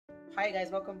Hi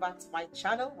guys, welcome back to my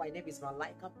channel. My name is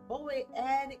Malaika Bowei,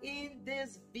 and in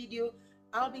this video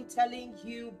I'll be telling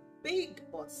you big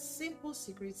but simple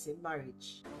secrets in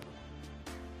marriage.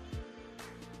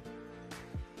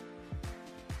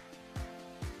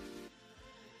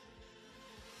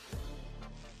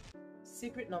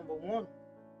 Secret number one: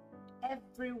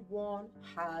 everyone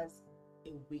has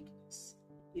a weakness.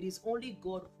 It is only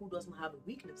God who doesn't have a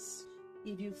weakness.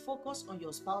 If you focus on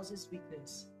your spouse's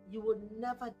weakness, you will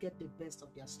never get the best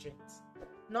of their strengths.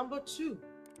 Number two,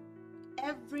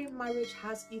 every marriage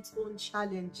has its own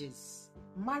challenges.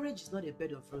 Marriage is not a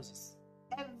bed of roses.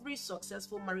 Every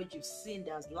successful marriage you've seen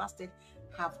that has lasted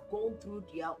have gone through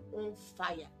their own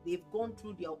fire. They've gone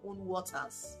through their own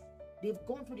waters. They've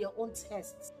gone through their own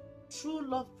tests. True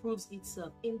love proves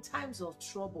itself in times of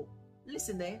trouble.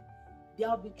 Listen, there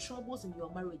will be troubles in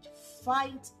your marriage.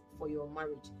 Fight for your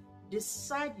marriage.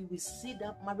 Decide you will see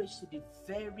that marriage to the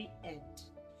very end.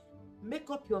 Make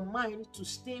up your mind to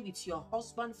stay with your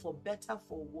husband for better,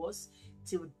 for worse,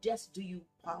 till death do you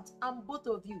part. And both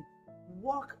of you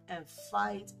work and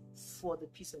fight for the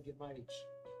peace of your marriage.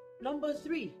 Number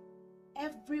three,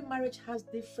 every marriage has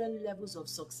different levels of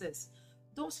success.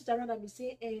 Don't sit around and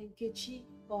say, Nkechi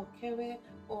or Kewe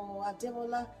or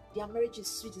Ademola, their marriage is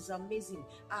sweet, it's amazing.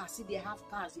 See, they have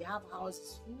cars, they have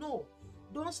houses. No.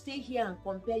 Don't stay here and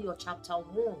compare your chapter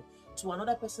 1 to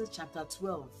another person's chapter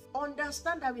 12.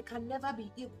 Understand that we can never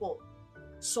be equal.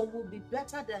 Some will be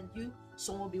better than you,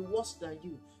 some will be worse than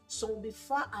you. Some will be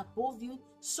far above you,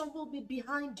 some will be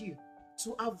behind you.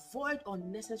 To avoid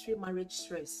unnecessary marriage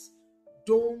stress,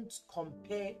 don't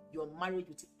compare your marriage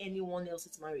with anyone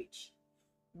else's marriage.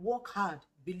 Work hard,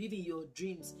 believe in your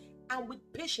dreams, and with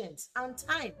patience and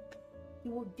time,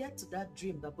 you will get to that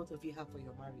dream that both of you have for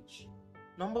your marriage.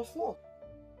 Number four,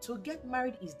 to get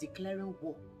married is declaring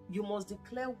war. You must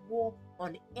declare war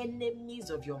on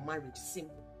enemies of your marriage.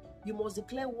 Simple. You must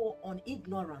declare war on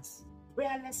ignorance,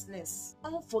 prayerlessness,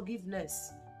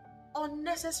 unforgiveness,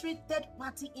 unnecessary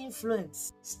third-party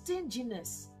influence,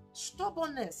 stinginess,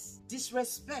 stubbornness,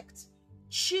 disrespect,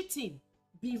 cheating.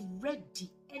 Be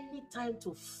ready anytime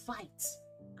to fight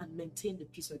and maintain the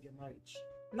peace of your marriage.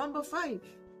 Number five,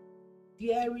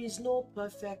 there is no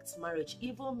perfect marriage.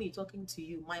 Even me talking to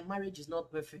you, my marriage is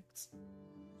not perfect.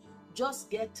 Just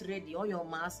get ready, on your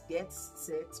mask, get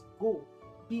set, go.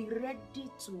 Be ready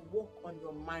to work on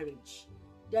your marriage.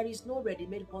 There is no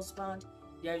ready-made husband.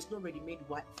 There is no ready-made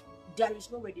wife. There is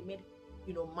no ready-made,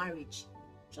 marriage.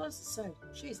 Just decide,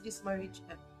 is this marriage?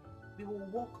 We will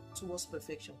work towards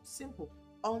perfection. Simple.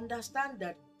 Understand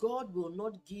that God will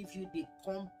not give you the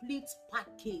complete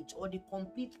package or the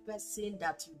complete person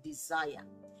that you desire.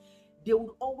 They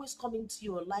will always come into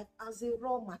your life as a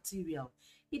raw material.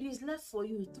 It is left for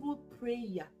you through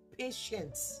prayer,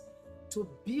 patience, to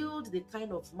build the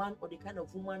kind of man or the kind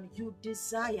of woman you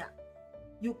desire.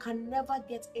 You can never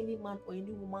get any man or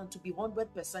any woman to be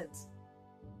 100%.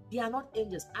 They are not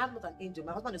angels. I'm not an angel.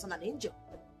 My husband is not an angel.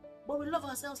 But we love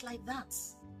ourselves like that.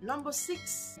 Number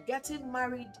six, getting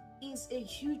married is a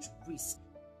huge risk.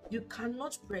 You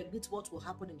cannot predict what will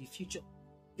happen in the future.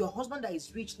 Your husband that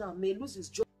is rich now may lose his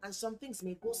job and some things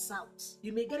may go south.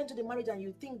 You may get into the marriage and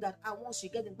you think that once you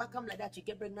get in back like that, you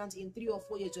get pregnant in 3 or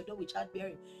 4 years, you're done with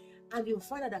childbearing. And you'll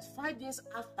find out that 5 years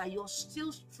after, you're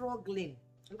still struggling.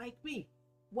 Like me,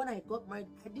 when I got married,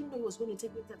 I didn't know it was going to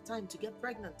take me that time to get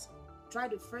pregnant.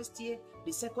 Tried the first year,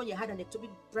 the second year, had an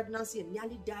ectopic pregnancy and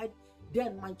nearly died.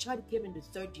 Then my child came in the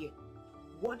 3rd year.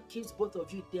 What keeps both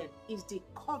of you then is the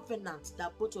covenant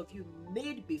that both of you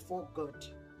made before God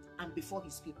and before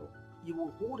his people. You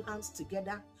will hold hands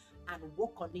together and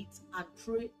work on it and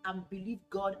pray and believe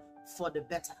God for the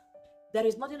better. There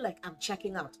is nothing like I'm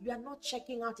checking out. You are not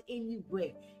checking out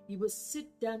anywhere. You will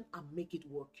sit down and make it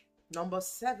work. Number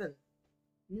seven,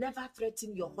 never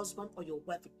threaten your husband or your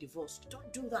wife with divorce.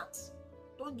 Don't do that.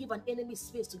 Don't give an enemy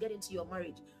space to get into your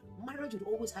marriage. Marriage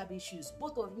will always have issues.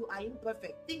 Both of you are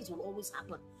imperfect. Things will always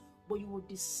happen. But you will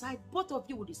decide, both of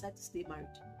you will decide to stay married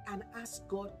and ask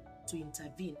God to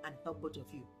intervene and help both of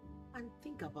you. And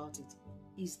think about it.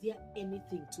 Is there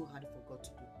anything too hard for God to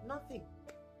do? Nothing.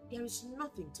 There is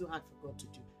nothing too hard for God to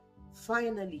do.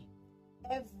 Finally,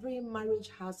 every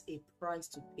marriage has a price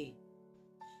to pay.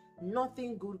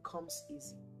 Nothing good comes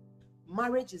easy.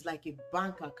 Marriage is like a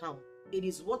bank account. It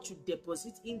is what you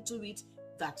deposit into it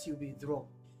that you withdraw.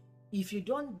 If you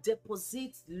don't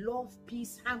deposit love,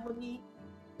 peace, harmony,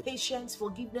 patience,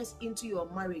 forgiveness into your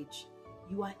marriage,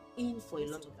 you are in for a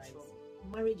lot of trouble.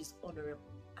 Marriage is honorable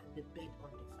and the bed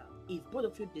undefiled. If both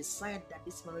of you decide that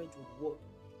this marriage will work,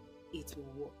 it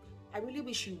will work. I really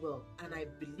wish you well, and I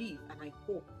believe and I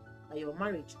hope that your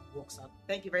marriage works out.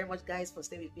 Thank you very much, guys, for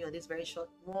staying with me on this very short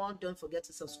one. Don't forget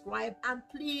to subscribe and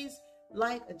please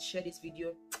like and share this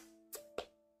video.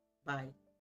 Bye.